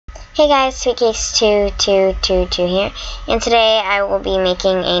Hey guys, SweetCakes2222 here, and today I will be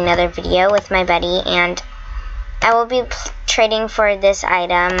making another video with my buddy, and I will be trading for this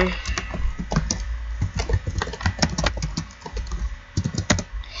item.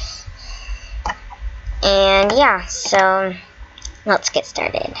 And yeah, so let's get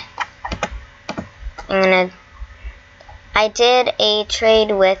started. I did a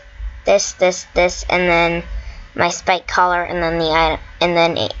trade with this, and then my spike collar, and then the item, and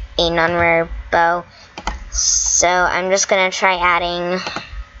then a non-rare bow. So I'm just gonna try adding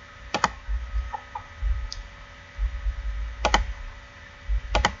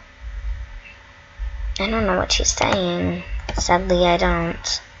I don't know what she's saying. Sadly, I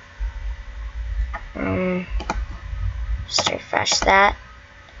don't. Just refresh that.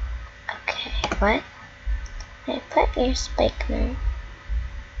 Okay, what? I put your spike now.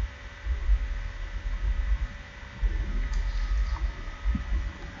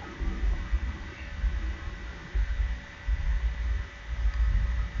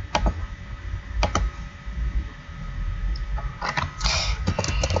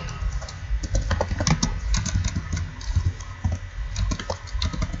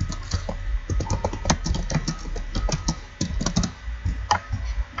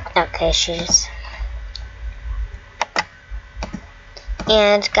 Okay, shoes.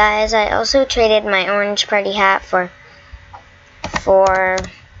 And guys, I also traded my orange party hat for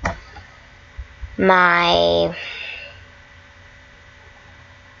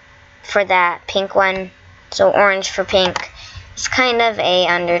that pink one. So orange for pink. It's kind of a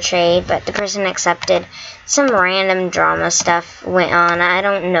under trade, but the person accepted. Some random drama stuff went on. I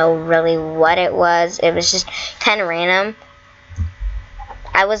don't know really what it was. It was just kind of random.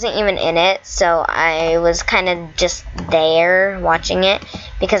 I wasn't even in it, so I was kind of just there watching it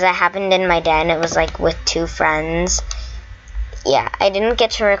because it happened in my den. It was like with two friends. Yeah, I didn't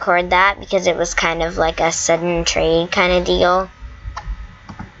get to record that because it was kind of like a sudden trade kind of deal.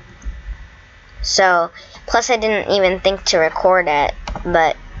 So, plus I didn't even think to record it,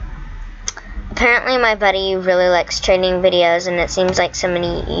 but apparently my buddy really likes trading videos, and it seems like so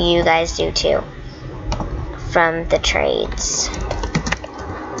many of you guys do too from the trades.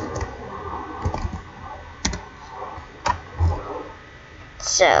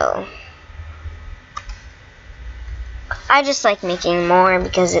 So, I just like making more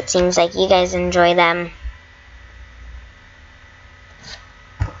because it seems like you guys enjoy them.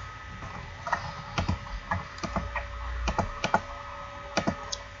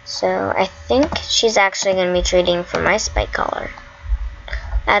 So, I think she's actually going to be trading for my spike collar.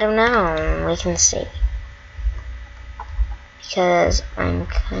 I don't know. We can see. Because I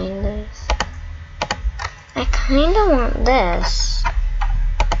kind of want this.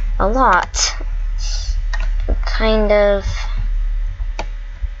 A lot. Kind of.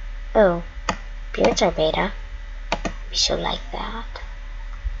 Oh, beards are beta. We should like that.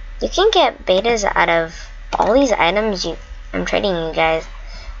 You can get betas out of all these items I'm trading you guys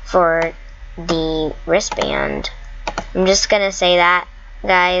for the wristband. I'm just gonna say that,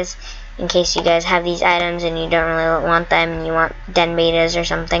 guys, in case you guys have these items and you don't really want them and you want den betas or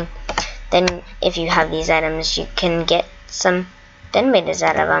something. Then if you have these items, you can get some den betas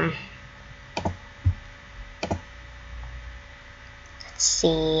out of them. Let's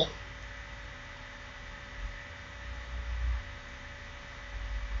see.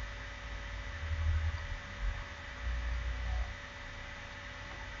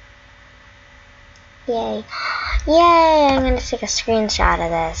 Yay. Yay! I'm gonna take a screenshot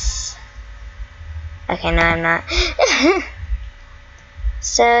of this. Okay, no, I'm not.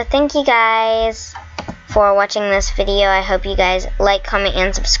 So, thank you guys for watching this video. I hope you guys like, comment,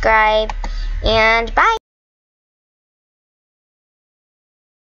 and subscribe. And bye!